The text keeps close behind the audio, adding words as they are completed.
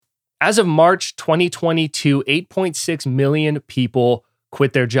As of March 2022, 8.6 million people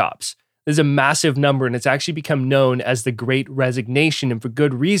quit their jobs. This is a massive number, and it's actually become known as the Great Resignation, and for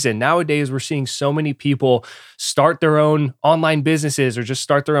good reason. Nowadays, we're seeing so many people start their own online businesses or just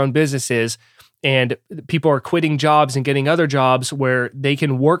start their own businesses, and people are quitting jobs and getting other jobs where they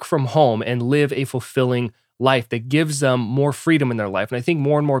can work from home and live a fulfilling life that gives them more freedom in their life. And I think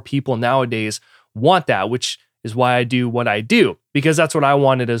more and more people nowadays want that, which is why I do what I do, because that's what I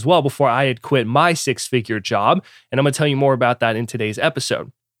wanted as well before I had quit my six-figure job. And I'm going to tell you more about that in today's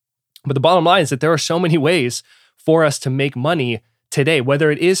episode. But the bottom line is that there are so many ways for us to make money today,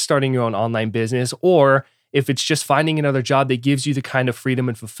 whether it is starting your own online business or if it's just finding another job that gives you the kind of freedom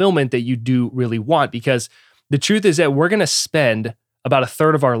and fulfillment that you do really want. Because the truth is that we're going to spend about a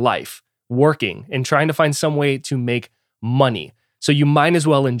third of our life working and trying to find some way to make money. So you might as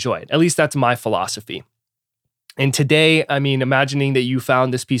well enjoy it. At least that's my philosophy. And today, imagining that you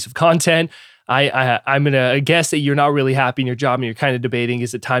found this piece of content, I'm going to guess that you're not really happy in your job and you're kind of debating,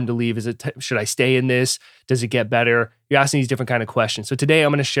 is it time to leave? Should I stay in this? Does it get better? You're asking these different kind of questions. So today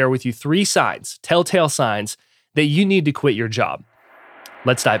I'm going to share with you 3 signs, telltale signs that you need to quit your job.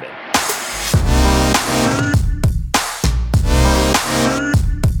 Let's dive in.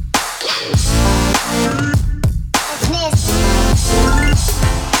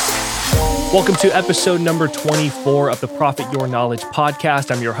 Welcome to episode number 24 of the Profit Your Knowledge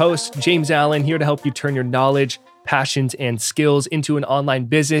podcast. I'm your host, James Allen, here to help you turn your knowledge, passions, and skills into an online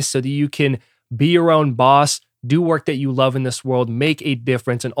business so that you can be your own boss, do work that you love in this world, make a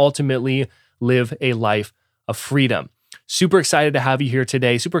difference, and ultimately live a life of freedom. Super excited to have you here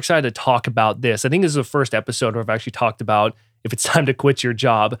today. Super excited to talk about this. I think this is the first episode where I've actually talked about if it's time to quit your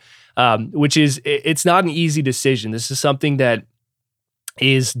job, it's not an easy decision. This is something that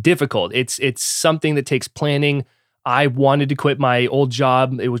is difficult. It's something that takes planning. I wanted to quit my old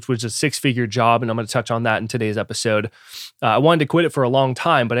job, which was a 6-figure job, and I'm going to touch on that in today's episode. I wanted to quit it for a long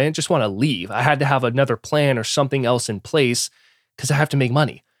time, but I didn't just want to leave. I had to have another plan or something else in place because I have to make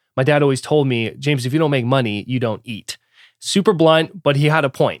money. My dad always told me, James, if you don't make money, you don't eat. Super blunt, but he had a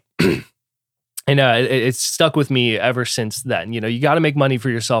point. And it's stuck with me ever since then. You got to make money for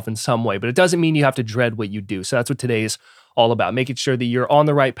yourself in some way, but it doesn't mean you have to dread what you do. So that's what today's all about, making sure that you're on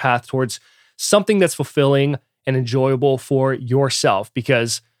the right path towards something that's fulfilling and enjoyable for yourself,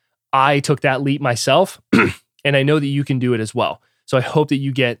 because I took that leap myself and I know that you can do it as well. So I hope that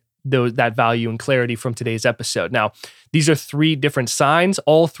you get that value and clarity from today's episode. Now, these are 3 different signs.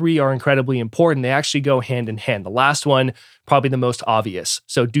 All 3 are incredibly important. They actually go hand in hand. The last one, probably the most obvious.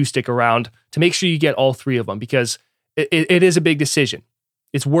 So do stick around to make sure you get all 3 of them, because it is a big decision.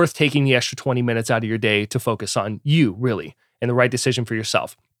 It's worth taking the extra 20 minutes out of your day to focus on you, really, and the right decision for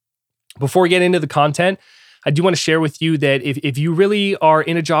yourself. Before we get into the content, I do want to share with you that if you really are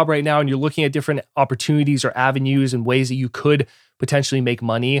in a job right now and you're looking at different opportunities or avenues and ways that you could potentially make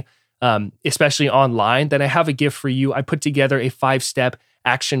money, especially online, then I have a gift for you. I put together a 5-step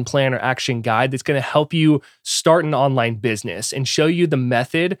action plan or action guide that's going to help you start an online business and show you the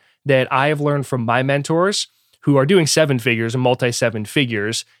method that I have learned from my mentors who are doing 7 figures and multi-7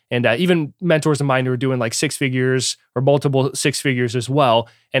 figures, and even mentors of mine who are doing like 6 figures or multiple 6 figures as well.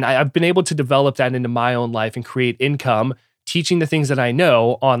 And I've been able to develop that into my own life and create income, teaching the things that I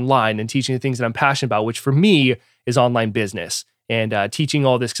know online and teaching the things that I'm passionate about, which for me is online business. And teaching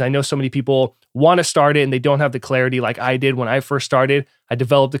all this, because I know so many people want to start it and they don't have the clarity like I did when I first started. I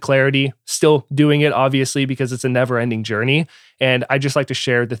developed the clarity, still doing it, obviously, because it's a never-ending journey. And I just like to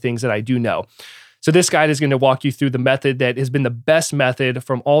share the things that I do know. So this guide is going to walk you through the method that has been the best method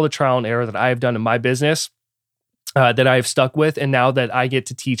from all the trial and error that I have done in my business, that I have stuck with, and now that I get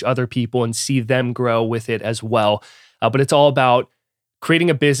to teach other people and see them grow with it as well. But it's all about creating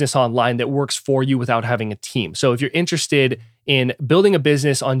a business online that works for you without having a team. So if you're interested in building a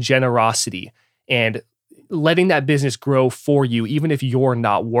business on generosity and letting that business grow for you, even if you're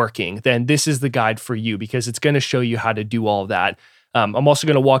not working, then this is the guide for you, because it's going to show you how to do all of that. I'm also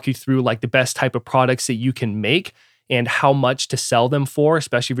going to walk you through like the best type of products that you can make and how much to sell them for,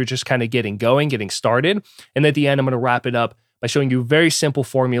 especially if you're just kind of getting started. And at the end, I'm going to wrap it up by showing you a very simple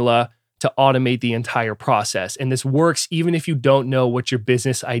formula to automate the entire process. And this works even if you don't know what your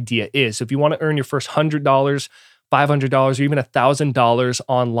business idea is. So if you want to earn your first $100, $500, or even $1,000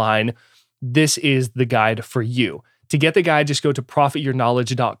 online, this is the guide for you. To get the guide, just go to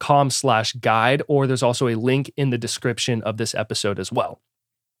profityourknowledge.com/guide, or there's also a link in the description of this episode as well.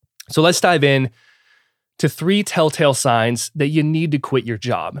 So let's dive in to 3 telltale signs that you need to quit your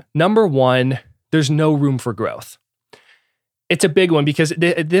job. Number 1, there's no room for growth. It's a big one because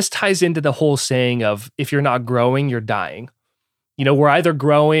this ties into the whole saying of if you're not growing, you're dying. we're either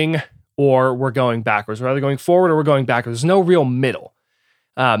growing or we're going backwards. We're either going forward or we're going backwards. There's no real middle.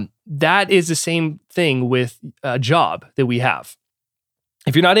 That is the same thing with a job that we have.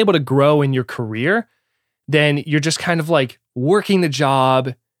 If you're not able to grow in your career, then you're just kind of like working the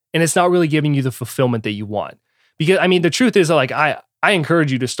job and it's not really giving you the fulfillment that you want. Because the truth is like, I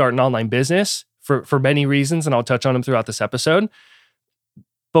encourage you to start an online business for many reasons, and I'll touch on them throughout this episode.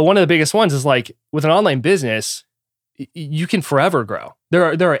 But one of the biggest ones is like with an online business, you can forever grow. There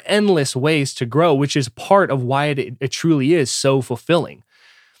are endless ways to grow, which is part of why it truly is so fulfilling.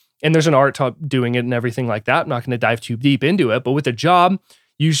 And there's an art to doing it and everything like that. I'm not going to dive too deep into it, but with a job,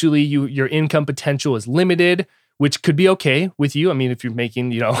 usually your income potential is limited, which could be okay with you. If you're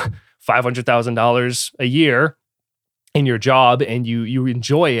making, $500,000 a year in your job and you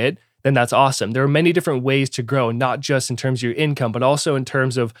enjoy it, then that's awesome. There are many different ways to grow, not just in terms of your income, but also in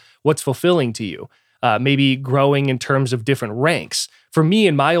terms of what's fulfilling to you. Maybe growing in terms of different ranks. For me,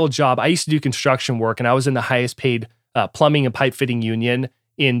 in my old job, I used to do construction work and I was in the highest paid plumbing and pipe fitting union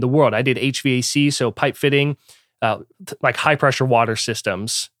in the world. I did HVAC, so pipe fitting, like high pressure water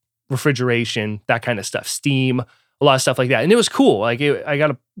systems, refrigeration, that kind of stuff, steam, a lot of stuff like that. And it was cool. I got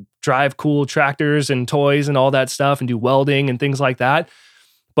to drive cool tractors and toys and all that stuff and do welding and things like that.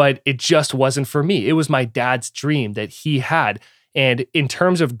 But it just wasn't for me. It was my dad's dream that he had. And in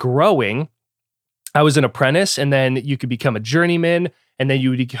terms of growing, I was an apprentice, and then you could become a journeyman, and then you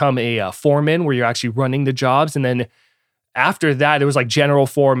would become a foreman where you're actually running the jobs. And then after that, it was like general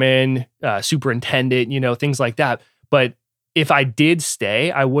foreman, superintendent, things like that. But if I did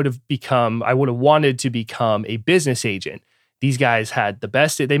stay, I would have wanted to become a business agent. These guys had the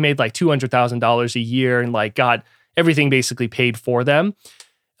best. They made like $200,000 a year and like got everything basically paid for them.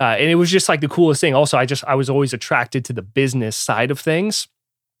 And it was just like the coolest thing. Also, I was always attracted to the business side of things.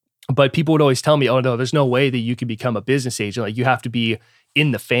 But people would always tell me, oh no, there's no way that you could become a business agent. Like you have to be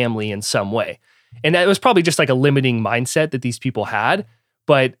in the family in some way. And that was probably just like a limiting mindset that these people had.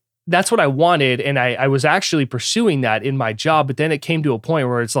 But that's what I wanted. And I was actually pursuing that in my job. But then it came to a point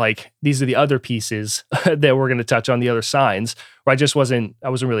where it's like, these are the other pieces that we're going to touch on, the other signs, where I wasn't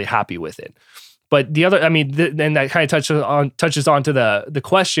really happy with it. But the other, then that kind of touches on to the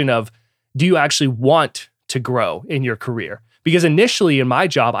question of, do you actually want to grow in your career? Because initially in my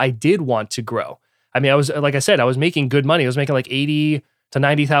job, I did want to grow. I was, like I said, I was making good money. I was making like $80,000 to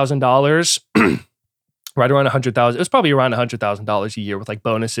 $90,000, right around $100,000. It was probably around $100,000 a year with like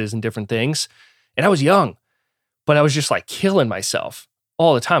bonuses and different things. And I was young, but I was just like killing myself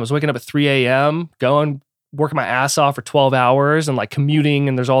all the time. I was waking up at 3 a.m., working my ass off for 12 hours and like commuting,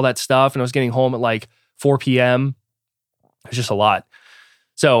 and there's all that stuff. And I was getting home at like 4 p.m. It was just a lot.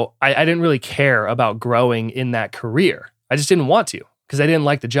 So I didn't really care about growing in that career. I just didn't want to because I didn't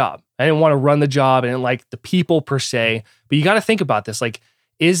like the job. I didn't want to run the job. I didn't like the people per se. But you got to think about this. Like,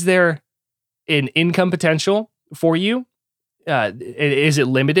 is there an income potential for you? Is it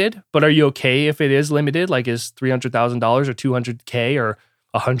limited? But are you okay if it is limited? Like, is $300,000 or $200K or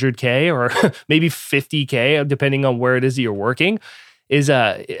 $100K or maybe $50K, depending on where it is that you're working?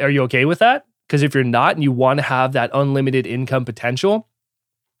 Are you okay with that? Because if you're not and you want to have that unlimited income potential,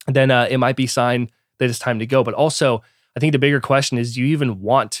 then it might be a sign that it's time to go. But also, I think the bigger question is, do you even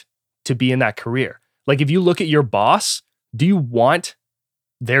want to be in that career? Like, if you look at your boss, do you want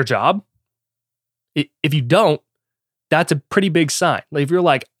their job? If you don't, that's a pretty big sign. Like, if you're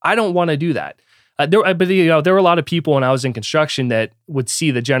like, I don't want to do that. There were a lot of people when I was in construction that would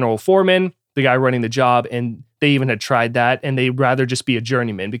see the general foreman, the guy running the job, and they even had tried that, and they'd rather just be a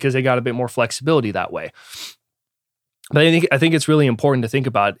journeyman because they got a bit more flexibility that way. But I think it's really important to think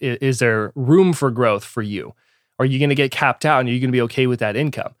about, is there room for growth for you? Are you going to get capped out and are you going to be okay with that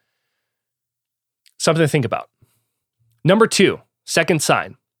income? Something to think about. Number 2, second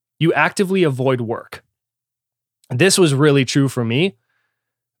sign, you actively avoid work. This was really true for me.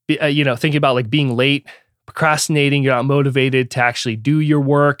 Thinking about like being late, procrastinating, you're not motivated to actually do your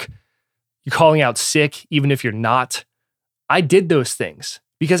work. You're calling out sick, even if you're not. I did those things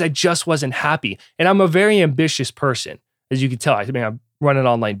because I just wasn't happy. And I'm a very ambitious person, as you can tell. I run an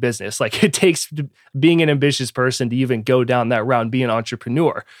online business. Like, it takes being an ambitious person to even go down that route and be an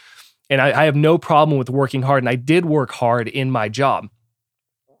entrepreneur. And I have no problem with working hard. And I did work hard in my job.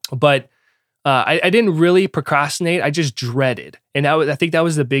 But I didn't really procrastinate. I just dreaded. And I think that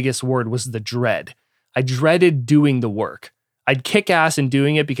was the biggest word, was the dread. I dreaded doing the work. I'd kick ass in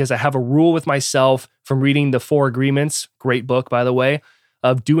doing it because I have a rule with myself from reading the 4 Agreements, great book, by the way,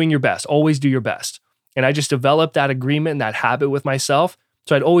 of doing your best. Always do your best. And I just developed that agreement and that habit with myself.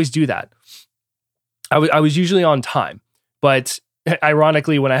 So I'd always do that. I was usually on time. But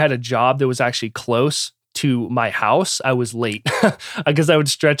ironically, when I had a job that was actually close to my house, I was late because I would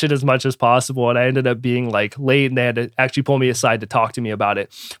stretch it as much as possible. And I ended up being like late, and they had to actually pull me aside to talk to me about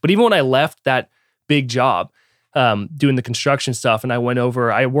it. But even when I left that big job, doing the construction stuff, and I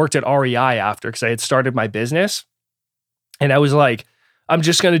worked at REI after because I had started my business. And I was like, I'm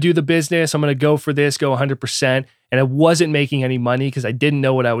just going to do the business. I'm going to go for this, go 100%. And I wasn't making any money because I didn't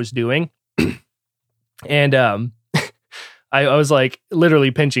know what I was doing. And I was like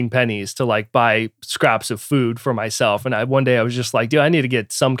literally pinching pennies to like buy scraps of food for myself. And one day I was just like, dude, I need to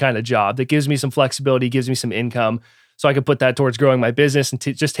get some kind of job that gives me some flexibility, gives me some income, so I could put that towards growing my business and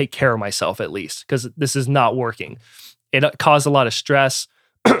just take care of myself at least, because this is not working. It caused a lot of stress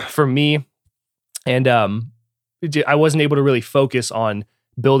for me. And I wasn't able to really focus on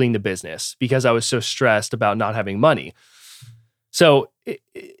building the business because I was so stressed about not having money. So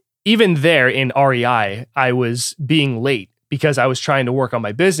even there in REI, I was being late because I was trying to work on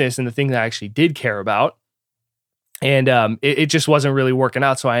my business and the thing that I actually did care about. And it just wasn't really working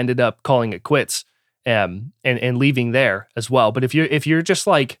out. So I ended up calling it quits and leaving there as well. But if you're just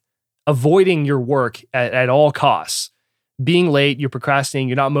like avoiding your work at all costs, being late, you're procrastinating,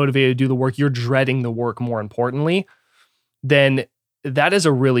 you're not motivated to do the work, you're dreading the work more importantly, then that is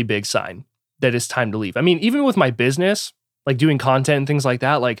a really big sign that it's time to leave. I mean, even with my business, like doing content and things like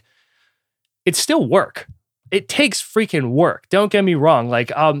that, like it's still work. It takes freaking work. Don't get me wrong.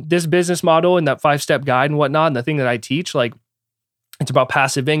 Like this business model and that 5-step guide and whatnot, and the thing that I teach, like it's about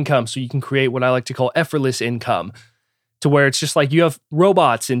passive income. So you can create what I like to call effortless income, to where it's just like you have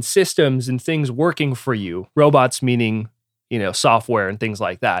robots and systems and things working for you. Robots meaning, software and things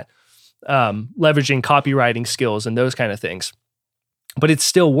like that. Leveraging copywriting skills and those kind of things. But it's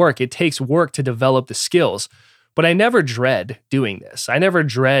still work. It takes work to develop the skills. But I never dread doing this. I never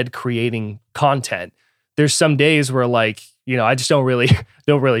dread creating content. There's some days where like, I just don't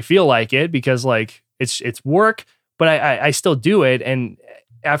really feel like it because like it's work, but I still do it. And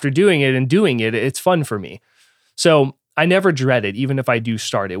after doing it, it's fun for me. So I never dread it, even if I do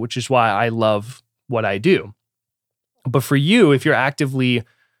start it, which is why I love what I do. But for you, if you're actively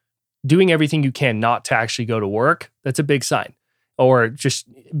doing everything you can not to actually go to work, that's a big sign. Or just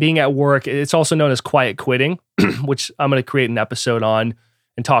being at work, it's also known as quiet quitting, which I'm going to create an episode on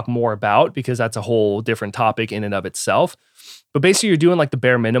and talk more about because that's a whole different topic in and of itself. But basically, you're doing like the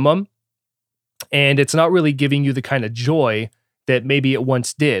bare minimum, and it's not really giving you the kind of joy that maybe it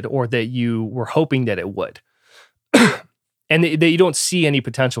once did or that you were hoping that it would. And that you don't see any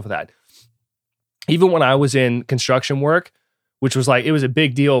potential for that. Even when I was in construction work, which was like, it was a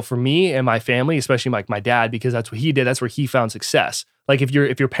big deal for me and my family, especially like my dad, because that's what he did. That's where he found success. Like if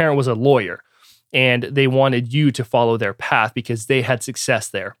your parent was a lawyer and they wanted you to follow their path because they had success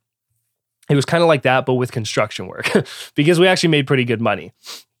there. It was kind of like that, but with construction work because we actually made pretty good money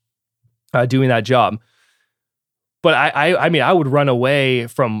doing that job. But I mean, I would run away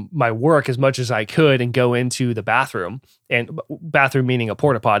from my work as much as I could and go into the bathroom, and bathroom meaning a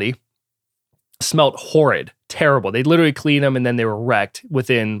porta potty. Smelled horrid, terrible. They'd literally clean them and then they were wrecked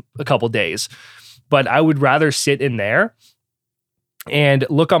within a couple days. But I would rather sit in there and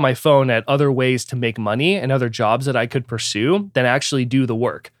look on my phone at other ways to make money and other jobs that I could pursue than actually do the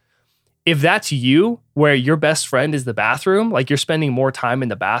work. If that's you, where your best friend is the bathroom, like you're spending more time in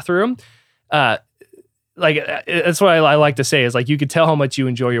the bathroom, like that's what I like to say is like you could tell how much you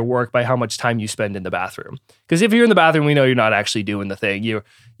enjoy your work by how much time you spend in the bathroom. Because if you're in the bathroom, we know you're not actually doing the thing.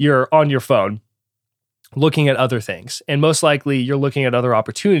 You're on your phone looking at other things. And most likely you're looking at other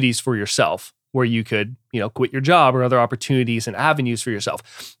opportunities for yourself where you could, quit your job or other opportunities and avenues for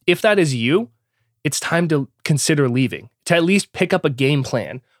yourself. If that is you, it's time to consider leaving, to at least pick up a game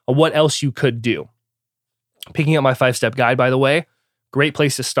plan of what else you could do. Picking up my 5-step guide, by the way, great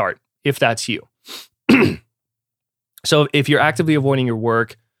place to start if that's you. So if you're actively avoiding your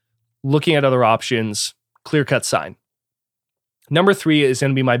work, looking at other options, clear-cut sign. Number 3 is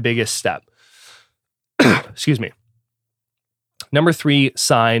going to be my biggest step. Excuse me. Number 3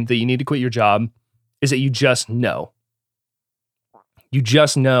 sign that you need to quit your job is that you just know. You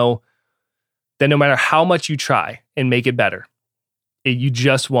just know that no matter how much you try and make it better, you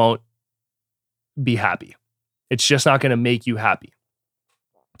just won't be happy. It's just not going to make you happy.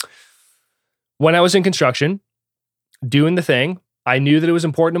 When I was in construction, doing the thing, I knew that it was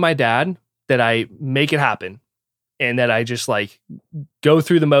important to my dad that I make it happen and that I just like go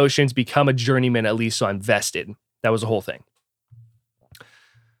through the motions, become a journeyman at least so I'm vested. That was the whole thing.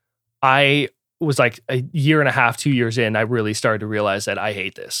 I was like a year and a half, 2 years in, I really started to realize that I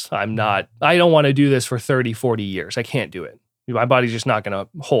hate this. I don't want to do this for 30, 40 years. I can't do it. My body's just not going to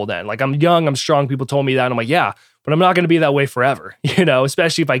hold in. Like I'm young, I'm strong. People told me that. And I'm like, yeah, but I'm not going to be that way forever,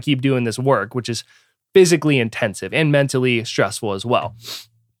 especially if I keep doing this work, which is physically intensive and mentally stressful as well.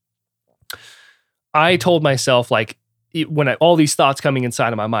 I told myself, like, when all these thoughts coming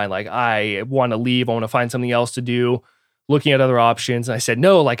inside of my mind, like, I want to leave, I want to find something else to do, looking at other options. And I said,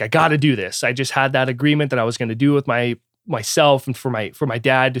 no, like, I got to do this. I just had that agreement that I was going to do with myself and for my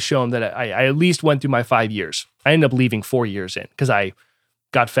dad, to show him that I at least went through my 5 years. I ended up leaving 4 years in because I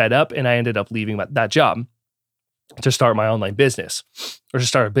got fed up and I ended up leaving that job to start my online business, or to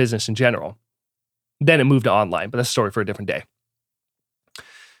start a business in general. Then it moved to online, but that's a story for a different day.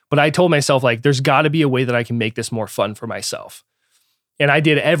 But I told myself, like, there's got to be a way that I can make this more fun for myself. And I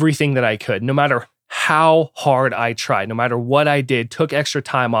did everything that I could, no matter how hard I tried, no matter what I did, took extra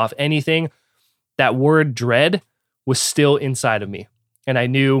time off, anything. That word dread was still inside of me. And I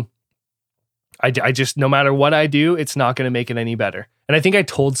knew I just, no matter what I do, it's not going to make it any better. And I think I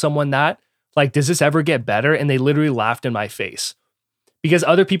told someone that, like, does this ever get better? And they literally laughed in my face, because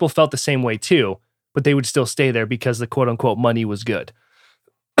other people felt the same way too, but they would still stay there because the quote unquote money was good.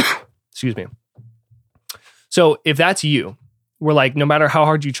 Excuse me. So if that's you, we're like, no matter how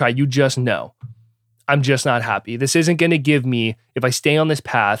hard you try, you just know, I'm just not happy. This isn't going to give me, if I stay on this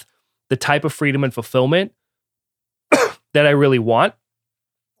path, the type of freedom and fulfillment that I really want.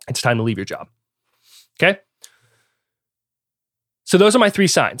 It's time to leave your job. Okay. So those are my 3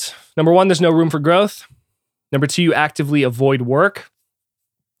 signs. Number 1, there's no room for growth. Number 2, you actively avoid work.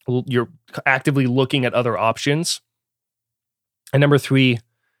 You're actively looking at other options. And number 3,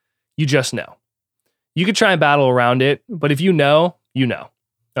 you just know. You could try and battle around it, but if you know, you know.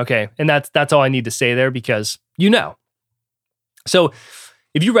 Okay. And that's all I need to say there, because you know. So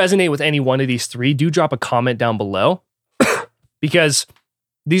if you resonate with any one of these 3, do drop a comment down below, because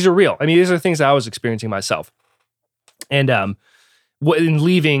these are real. I mean, these are things that I was experiencing myself. And in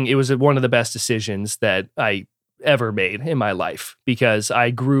leaving, it was one of the best decisions that I ever made in my life, because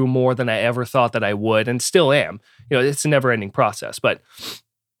I grew more than I ever thought that I would, and still am. You know, it's a never-ending process, but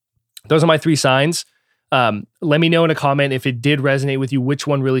those are my 3 signs. Let me know in a comment if it did resonate with you, which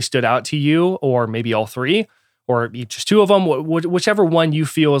one really stood out to you, or maybe all 3, or just 2 of them, whichever one you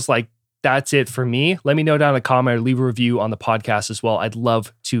feel is like, that's it for me. Let me know down in a comment, or leave a review on the podcast as well. I'd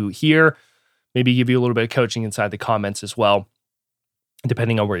love to hear, maybe give you a little bit of coaching inside the comments as well,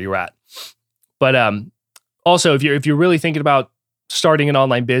 depending on where you're at. But also, if you're really thinking about starting an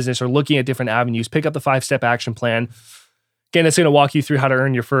online business or looking at different avenues, pick up the 5-step action plan. Again, it's going to walk you through how to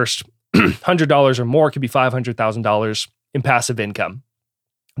earn your first $100 or more. It could be $500,000 in passive income.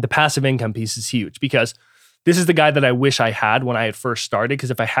 The passive income piece is huge, because this is the guide that I wish I had when I had first started. Because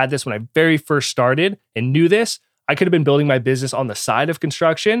if I had this when I very first started and knew this, I could have been building my business on the side of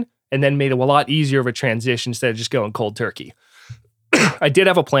construction and then made it a lot easier of a transition instead of just going cold turkey. I did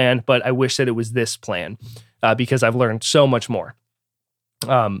have a plan, but I wish that it was this plan, because I've learned so much more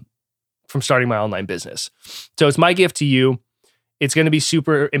from starting my online business. So it's my gift to you. It's going to be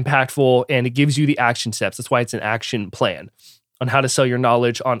super impactful, and it gives you the action steps. That's why it's an action plan on how to sell your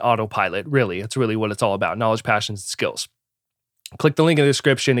knowledge on autopilot. Really, it's really what it's all about: knowledge, passions, and skills. Click the link in the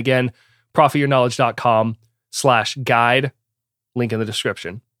description. Again, profityourknowledge.com/guide. Link in the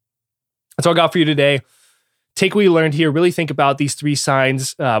description. That's all I got for you today. Take what you learned here. Really think about these 3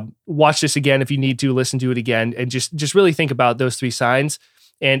 signs. Watch this again if you need to. Listen to it again, and just really think about those 3 signs.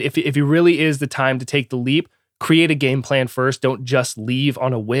 And if it really is the time to take the leap, create a game plan first. Don't just leave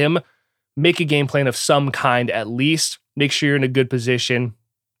on a whim. Make a game plan of some kind at least. Make sure you're in a good position.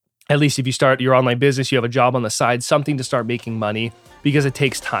 At least if you start your online business, you have a job on the side, something to start making money, because it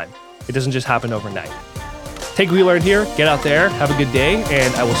takes time. It doesn't just happen overnight. Take what you learned here, get out there, have a good day,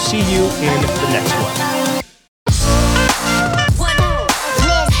 and I will see you in the next one.